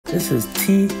This is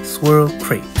Tea Swirl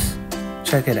Crepes.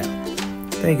 Check it out.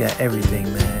 They got everything,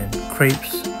 man.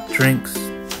 Crepes, drinks.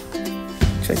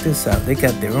 Check this out. They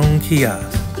got their own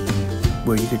kiosk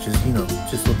where you could just,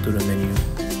 just look through the menu.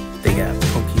 They got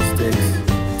poke sticks,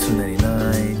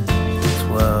 $2.99,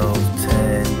 12,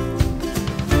 10.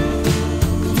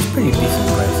 It's pretty decent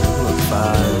prices. Look,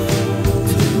 5,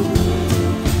 2.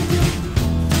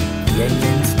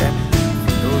 Yen step.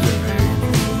 Those are very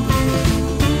interesting.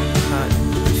 Hot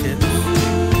chips.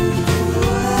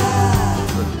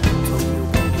 Look, Tokyo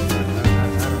bubbles.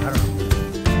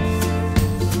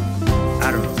 I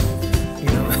don't know.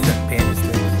 Panda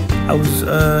sticks. I was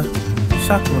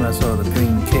shocked when I saw the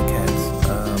green Kit Kats.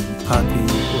 Poppy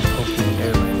or Pocky,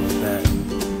 everybody knows that.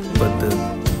 But the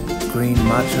green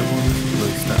matcha ones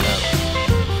really stuck out.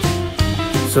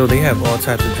 So they have all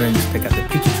types of drinks. They got the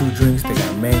Pikachu drinks. They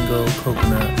got mango,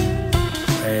 coconut,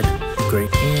 red,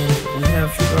 grape, and we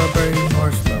have strawberry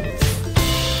marshmallows.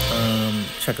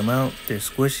 Check them out. They're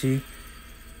squishy.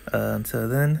 Until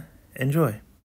then, enjoy.